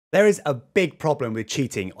There is a big problem with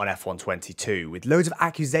cheating on F122, with loads of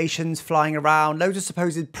accusations flying around, loads of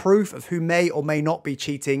supposed proof of who may or may not be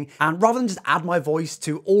cheating, and rather than just add my voice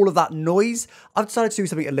to all of that noise, I've decided to do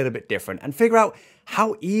something a little bit different and figure out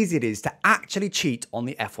how easy it is to actually cheat on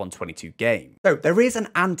the F122 game. So there is an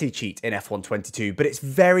anti-cheat in F122, but it's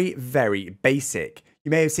very, very basic. You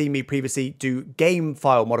may have seen me previously do game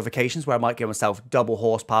file modifications where I might give myself double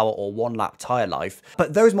horsepower or 1 lap tire life,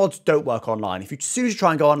 but those mods don't work online. If you, as soon as you try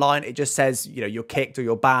and go online, it just says, you know, you're kicked or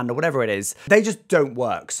you're banned or whatever it is. They just don't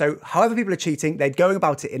work. So however people are cheating, they're going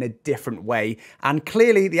about it in a different way. And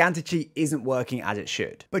clearly the anti-cheat isn't working as it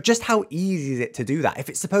should. But just how easy is it to do that? If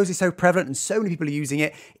it's supposedly so prevalent and so many people are using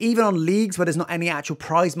it, even on leagues where there's not any actual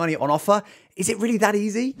prize money on offer, is it really that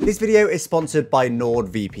easy? This video is sponsored by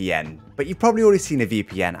NordVPN, but you've probably already seen a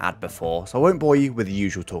VPN ad before, so I won't bore you with the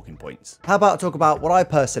usual talking points. How about I talk about what I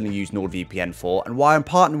personally use NordVPN for and why I'm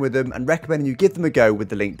partnering with them and recommending you give them a go with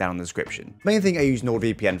the link down in the description. The main thing I use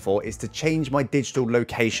NordVPN for is to change my digital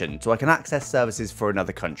location so I can access services for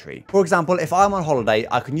another country. For example, if I'm on holiday,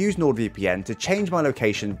 I can use NordVPN to change my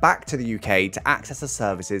location back to the UK to access the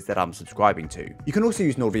services that I'm subscribing to. You can also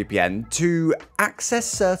use NordVPN to access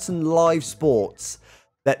certain live sports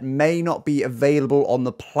that may not be available on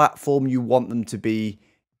the platform you want them to be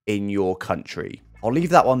in your country. I'll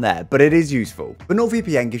leave that one there, but it is useful. But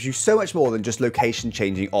NordVPN gives you so much more than just location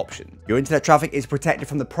changing options. Your internet traffic is protected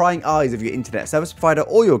from the prying eyes of your internet service provider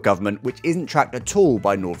or your government, which isn't tracked at all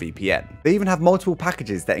by NordVPN. They even have multiple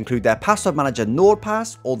packages that include their password manager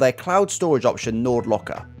NordPass or their cloud storage option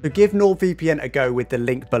NordLocker. So give NordVPN a go with the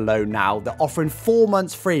link below now. They're offering 4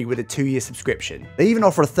 months free with a 2-year subscription. They even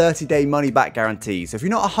offer a 30-day money-back guarantee, so if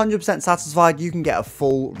you're not 100% satisfied, you can get a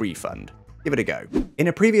full refund. Give it a go. In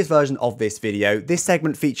a previous version of this video, this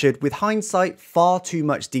segment featured, with hindsight, far too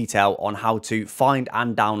much detail on how to find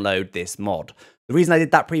and download this mod. The reason I did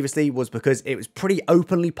that previously was because it was pretty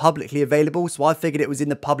openly publicly available, so I figured it was in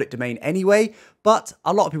the public domain anyway, but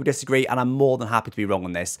a lot of people disagree, and I'm more than happy to be wrong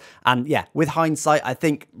on this. And yeah, with hindsight, I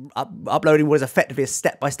think uploading what is effectively a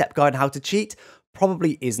step-by-step guide on how to cheat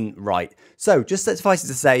probably isn't right. So just suffice it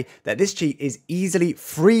to say that this cheat is easily,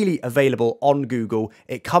 freely available on Google.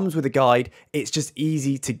 It comes with a guide. It's just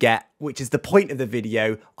easy to get, which is the point of the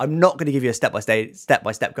video. I'm not going to give you a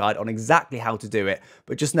step-by-step guide on exactly how to do it,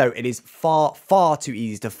 but just know it is far, far too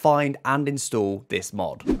easy to find and install this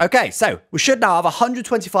mod. Okay, so we should now have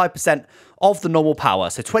 125% of the normal power,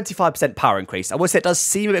 so 25% power increase. I will say it does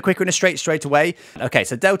seem a bit quicker in a straight away. Okay,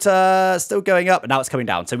 so Delta still going up, and now it's coming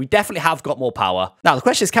down. So we definitely have got more power. Now, the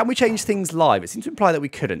question is, can we change things live? It seems to imply that we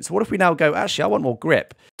couldn't. So what if we now go, actually, I want more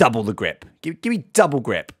grip. Double the grip. Give me double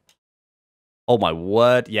grip. Oh, my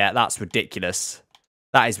word. Yeah, that's ridiculous.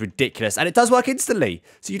 That is ridiculous. And it does work instantly.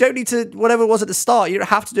 So you don't need to, whatever it was at the start, you don't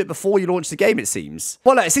have to do it before you launch the game, it seems.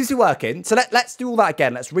 Well, look, it seems to be working. So let's do all that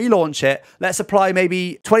again. Let's relaunch it. Let's apply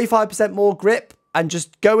maybe 25% more grip and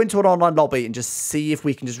just go into an online lobby and just see if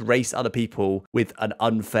we can just race other people with an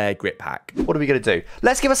unfair grip pack. What are we going to do?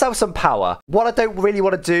 Let's give ourselves some power. What I don't really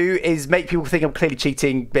want to do is make people think I'm clearly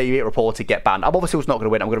cheating, maybe get reported, get banned. I'm obviously not going to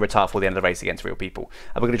win. I'm going to retire before the end of the race against real people.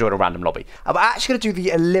 And we're going to join a random lobby. I'm actually going to do the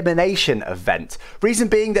elimination event. Reason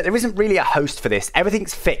being that there isn't really a host for this.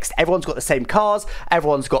 Everything's fixed. Everyone's got the same cars.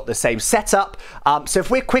 Everyone's got the same setup. So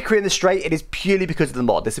if we're quicker in the straight, it is purely because of the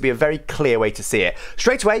mod. This will be a very clear way to see it.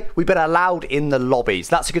 Straight away, we've been allowed in the lobby.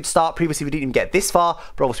 So that's a good start. Previously, we didn't even get this far,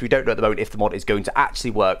 but obviously we don't know at the moment if the mod is going to actually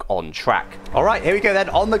work on track. All right, here we go then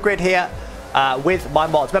on the grid here with my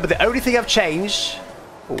mods. Remember, the only thing I've changed...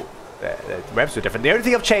 Ooh, the revs are different. The only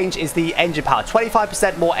thing I've changed is the engine power.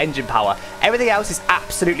 25% more engine power. Everything else is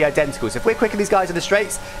absolutely identical. So if we're quicker these guys in the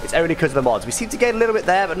straights, it's only because of the mods. We seem to gain a little bit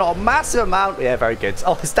there, but not a massive amount. Yeah, very good.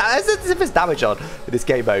 Oh, it's as if there's damage on with this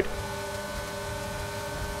game mode.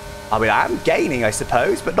 I mean, I am gaining, I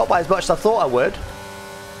suppose, but not by as much as I thought I would.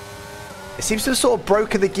 It seems to have sort of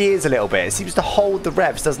broken the gears a little bit. It seems to hold the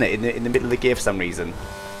revs, doesn't it, in the middle of the gear for some reason.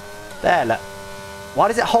 There, look. Why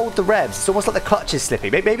does it hold the revs? It's almost like the clutch is slippy.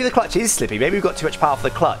 Maybe the clutch is slippy. Maybe we've got too much power for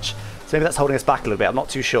the clutch. So maybe that's holding us back a little bit. I'm not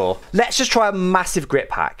too sure. Let's just try a massive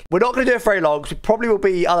grip hack. We're not going to do it very long because we probably will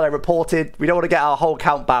be, I don't know, reported. We don't want to get our whole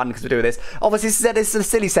account banned because we're doing this. Obviously, this is a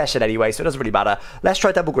silly session anyway, so it doesn't really matter. Let's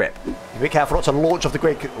try double grip. Be careful not to launch off the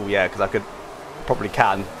grid. Oh, yeah, because I could, probably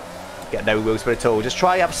can. Get no wheel spin at all. Just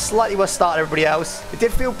try have a slightly worse start than everybody else. It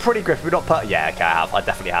did feel pretty grippy, but not put. Yeah, okay, I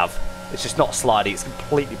definitely have. It's just not slidey. It's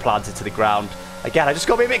completely planted to the ground. Again, I just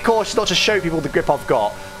got to be a bit cautious not to show people the grip I've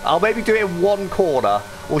got. I'll maybe do it in one corner.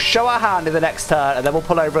 We'll show our hand in the next turn, and then we'll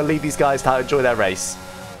pull over and leave these guys to enjoy their race.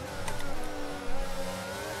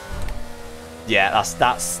 Yeah,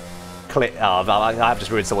 that's I have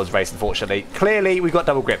just ruined someone's race, unfortunately. Clearly, we've got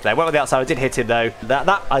double grip there. Went on the outside. I did hit him, though. That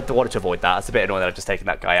I wanted to avoid that. It's a bit annoying that I've just taken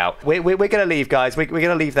that guy out. We're going to leave, guys. We're going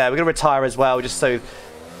to leave there. We're going to retire as well, just so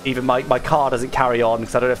even my car doesn't carry on,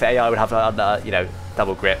 because I don't know if the AI would have, you know,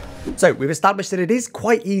 double grip. So we've established that it is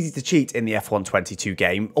quite easy to cheat in the F122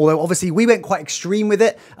 game, although obviously we went quite extreme with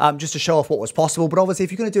it just to show off what was possible. But obviously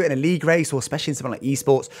if you're going to do it in a league race, or especially in something like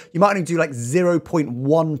esports, you might only do like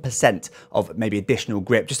 0.1% of maybe additional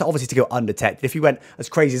grip, just obviously to go undetected. If you went as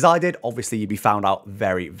crazy as I did, obviously you'd be found out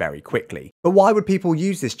very, very quickly. But why would people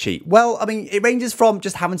use this cheat? Well, I mean, it ranges from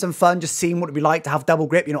just having some fun, just seeing what it'd be like to have double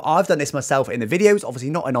grip. You know, I've done this myself in the videos,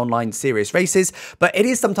 obviously not in online serious races, but it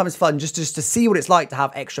is sometimes fun just to see what it's like to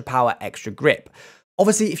have extra power, extra grip.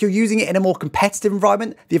 Obviously, if you're using it in a more competitive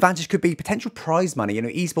environment, the advantage could be potential prize money. You know,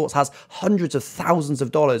 esports has hundreds of thousands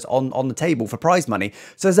of dollars on the table for prize money.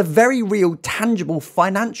 So there's a very real, tangible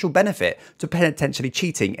financial benefit to potentially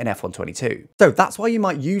cheating in F122. So that's why you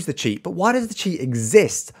might use the cheat. But why does the cheat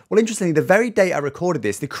exist? Well, interestingly, the very day I recorded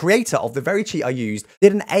this, the creator of the very cheat I used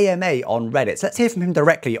did an AMA on Reddit. So let's hear from him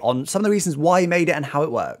directly on some of the reasons why he made it and how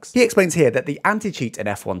it works. He explains here that the anti-cheat in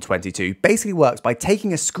F122 basically works by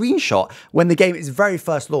taking a screenshot when the game is very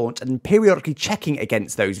first launch and periodically checking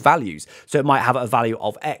against those values. So it might have a value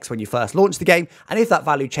of X when you first launch the game, and if that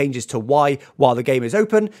value changes to Y while the game is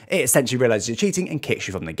open, it essentially realizes you're cheating and kicks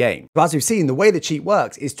you from the game. So as we've seen, the way the cheat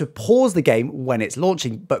works is to pause the game when it's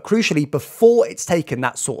launching, but crucially before it's taken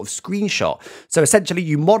that sort of screenshot. So essentially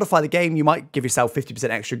you modify the game, you might give yourself 50%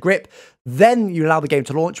 extra grip, then you allow the game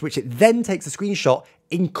to launch, which it then takes a screenshot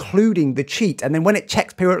including the cheat. And then when it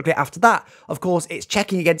checks periodically after that, of course, it's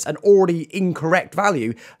checking against an already incorrect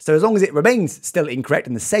value. So as long as it remains still incorrect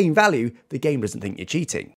in the same value, the game doesn't think you're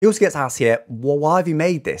cheating. He also gets asked here, well, why have you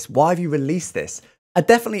made this? Why have you released this?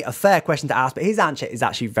 Definitely a fair question to ask, but his answer is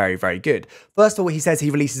actually very, very good. First of all, he says he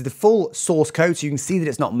releases the full source code, so you can see that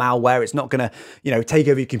it's not malware, it's not going to, you know, take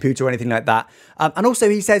over your computer or anything like that. And also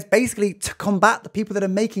he says basically to combat the people that are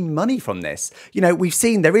making money from this. You know, we've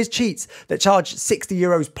seen there is cheats that charge 60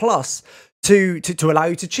 euros plus to allow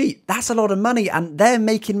you to cheat. That's a lot of money, and they're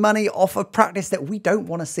making money off of practice that we don't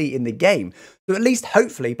want to see in the game. So at least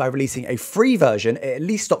hopefully by releasing a free version, it at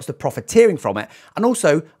least stops the profiteering from it. And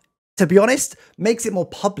also, to be honest, makes it more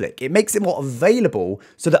public. It makes it more available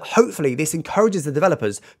so that hopefully this encourages the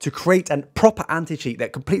developers to create a proper anti-cheat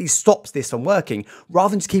that completely stops this from working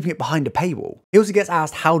rather than just keeping it behind a paywall. He also gets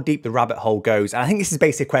asked how deep the rabbit hole goes. And I think this is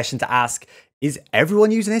basically a question to ask. Is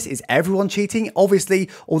everyone using this? Is everyone cheating? Obviously,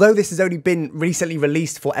 although this has only been recently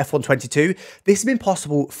released for F122, this has been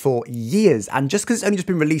possible for years. And just because it's only just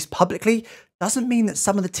been released publicly doesn't mean that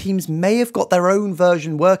some of the teams may have got their own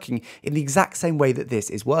version working in the exact same way that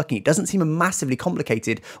this is working. It doesn't seem a massively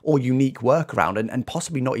complicated or unique workaround, and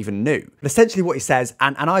possibly not even new. But essentially what he says,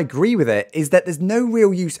 and I agree with it, is that there's no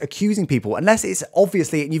real use accusing people unless it's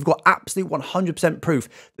obviously, and you've got absolute 100% proof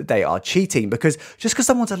that they are cheating. Because just because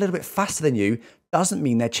someone's a little bit faster than you doesn't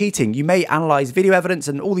mean they're cheating. You may analyze video evidence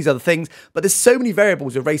and all these other things, but there's so many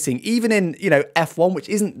variables of racing, even in, you know, F1, which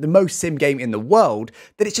isn't the most sim game in the world,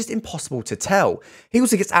 that it's just impossible to tell. He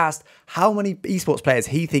also gets asked how many esports players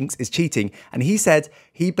he thinks is cheating, and he said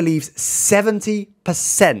he believes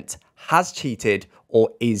 70% has cheated or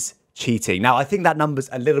is cheating. Now, I think that number's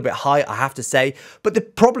a little bit high, I have to say, but the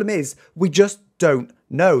problem is we just don't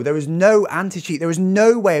know. There is no anti-cheat. There is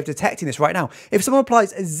no way of detecting this right now. If someone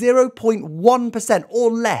applies a 0.1%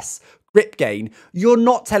 or less grip gain, you're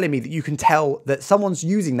not telling me that you can tell that someone's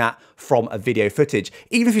using that from a video footage.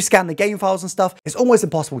 Even if you scan the game files and stuff, it's almost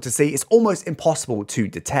impossible to see. It's almost impossible to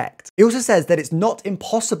detect. He also says that it's not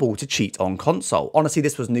impossible to cheat on console. Honestly,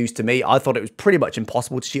 this was news to me. I thought it was pretty much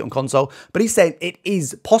impossible to cheat on console, but he's saying it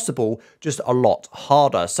is possible, just a lot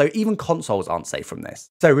harder. So even consoles aren't safe from this.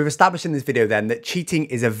 So we've established in this video then that cheating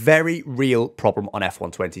is a very real problem on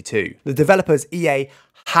F122. The developers, EA,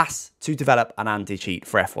 has to develop an anti-cheat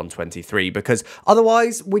for F123 because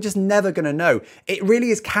otherwise we're just never going to know. It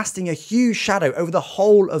really is casting a huge shadow over the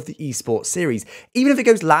whole of the esports series. Even if it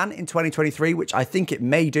goes LAN in 2023, which I think it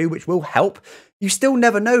may do, which will help, you still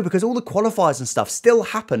never know because all the qualifiers and stuff still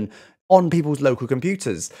happen on people's local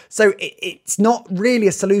computers. So it's not really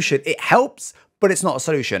a solution. It helps, but it's not a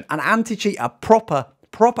solution. An anti-cheat, a proper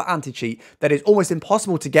anti-cheat that is almost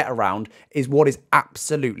impossible to get around is what is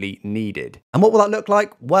absolutely needed. And what will that look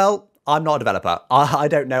like? Well, I'm not a developer. I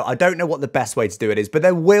don't know. I don't know what the best way to do it is, but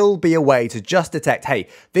there will be a way to just detect, hey,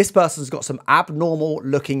 this person's got some abnormal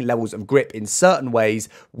looking levels of grip in certain ways.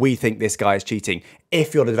 We think this guy is cheating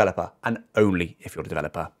if you're the developer, and only if you're the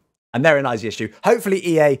developer. And therein lies the issue. Hopefully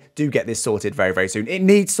EA do get this sorted very, very soon. It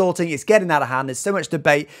needs sorting. It's getting out of hand. There's so much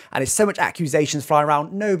debate and there's so much accusations flying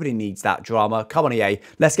around. Nobody needs that drama. Come on, EA.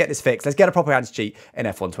 Let's get this fixed. Let's get a proper anti-cheat in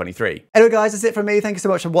F1 23. Anyway, guys, that's it from me. Thank you so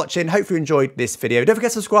much for watching. Hopefully you enjoyed this video. Don't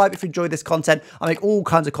forget to subscribe if you enjoyed this content. I make all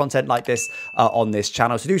kinds of content like this on this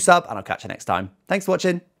channel. So do sub and I'll catch you next time. Thanks for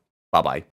watching. Bye-bye.